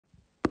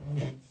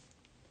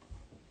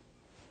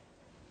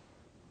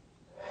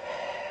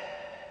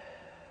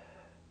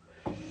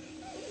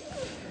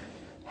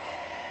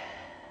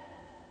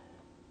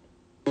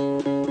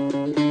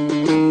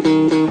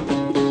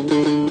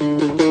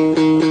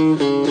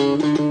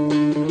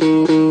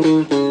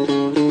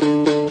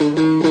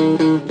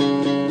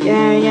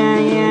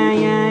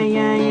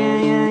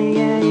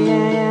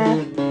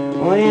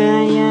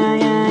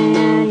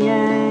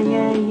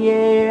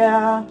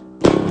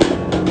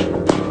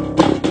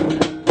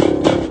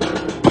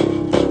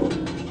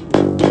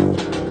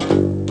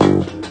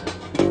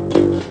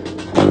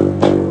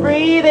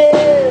Breathe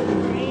in,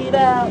 breathe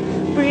out,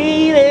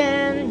 breathe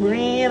in,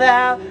 breathe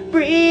out,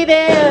 breathe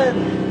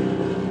in.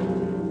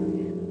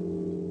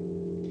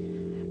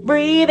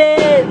 Breathe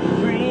in,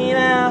 breathe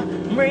out,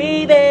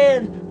 breathe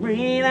in,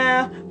 breathe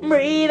out,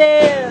 breathe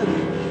in.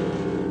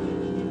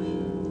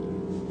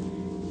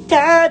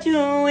 Tied to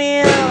a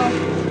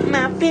wheel,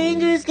 my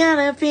fingers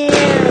gonna feel.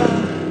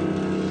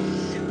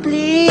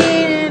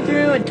 Bleeding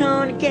through a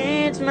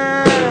tourniquet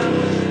smile.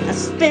 I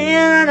spin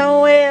on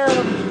a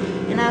wheel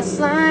and I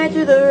slide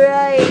to the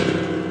right.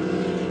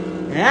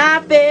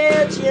 I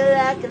felt you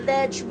like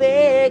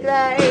electric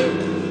light.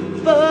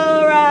 For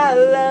our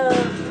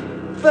love,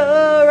 for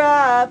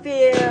our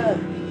fear,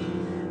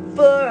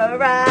 for our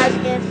rise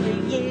against the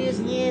years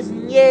and years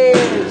and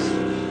years.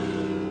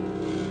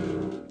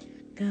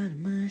 Got a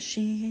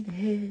machine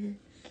head,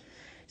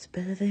 it's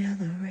better than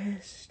the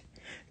rest.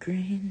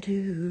 Green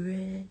to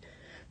red,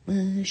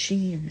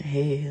 machine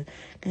head.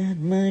 Got a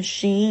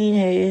machine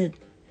head,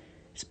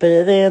 it's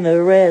better than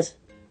the rest.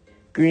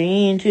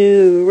 Green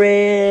to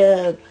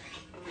red.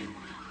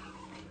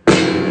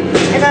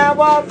 And I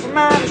walk for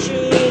my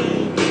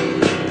machine.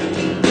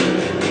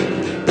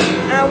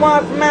 I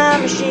walk for my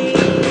machine.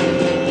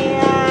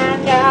 I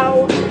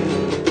know.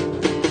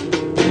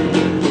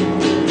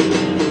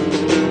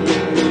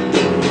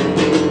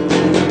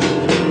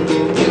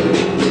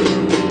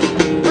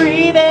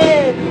 Breathe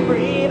in,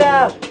 breathe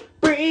out.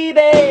 Breathe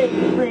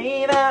in,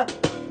 breathe out.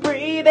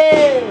 Breathe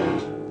in.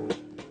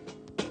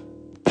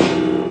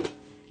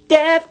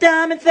 Deaf,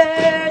 dumb, and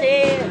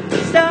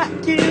 30.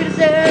 Starting to the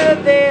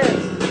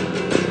surface.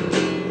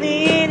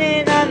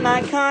 Leaning on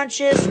my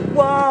conscious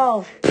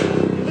wall.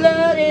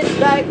 Blood is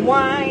like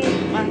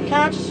wine, my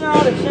conscious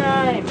all the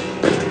time.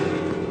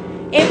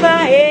 If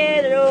I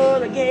had it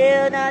all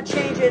again, I'd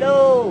change it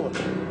all.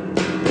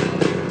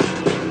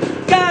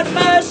 Got a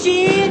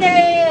machine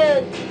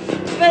head,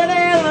 better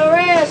than the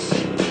rest.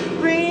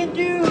 Green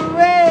to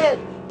red,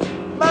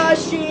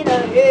 machine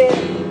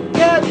head.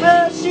 Got a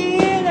machine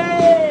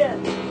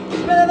head,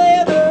 better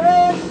than the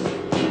rest.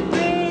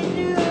 Green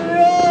to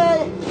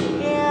red,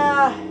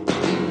 yeah.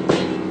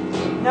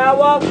 Now I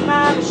walk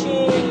my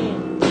machine.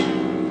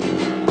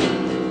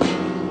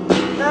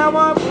 I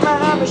want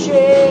my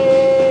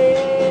machine.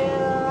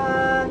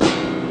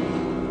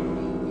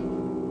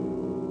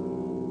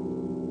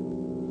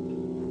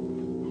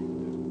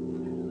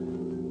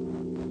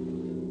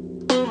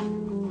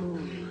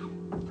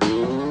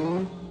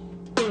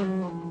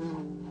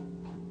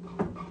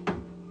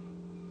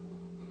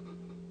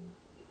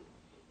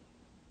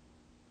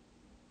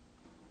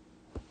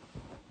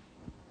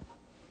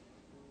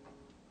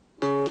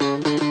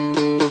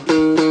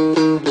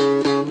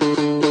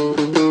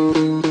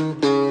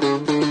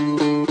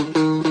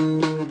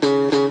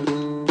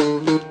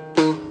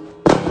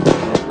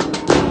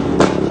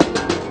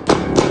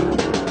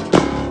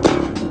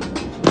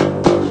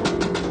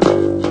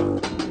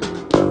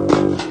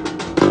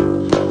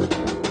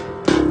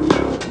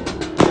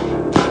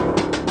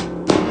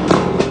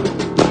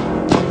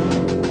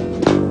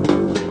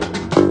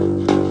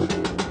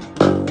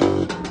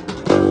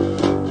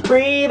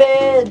 Breathe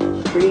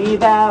in,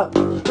 breathe out,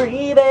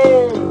 breathe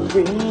in,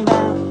 breathe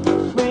out,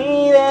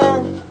 breathe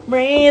in,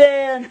 breathe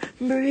in,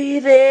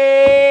 breathe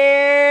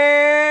in.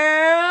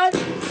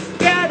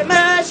 Got a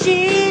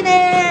machine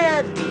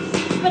head,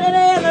 better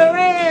than the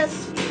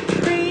rest.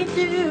 Green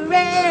to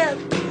red,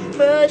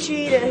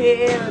 machine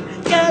head.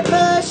 Got a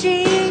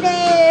machine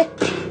head,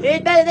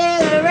 it's better than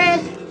the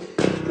rest.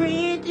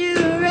 Green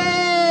to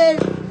red,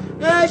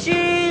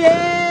 machine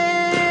head.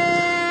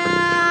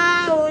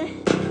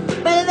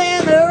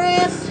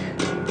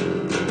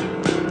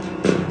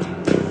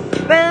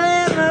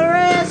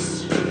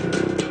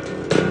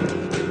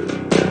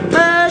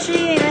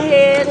 Machine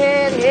head,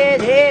 head,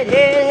 head, head,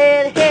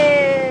 head, head,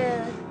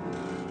 head.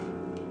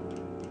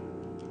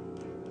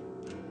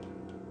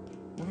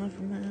 One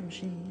for my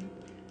machine.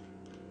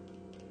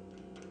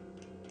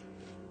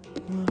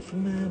 One for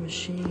my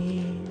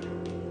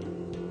machine.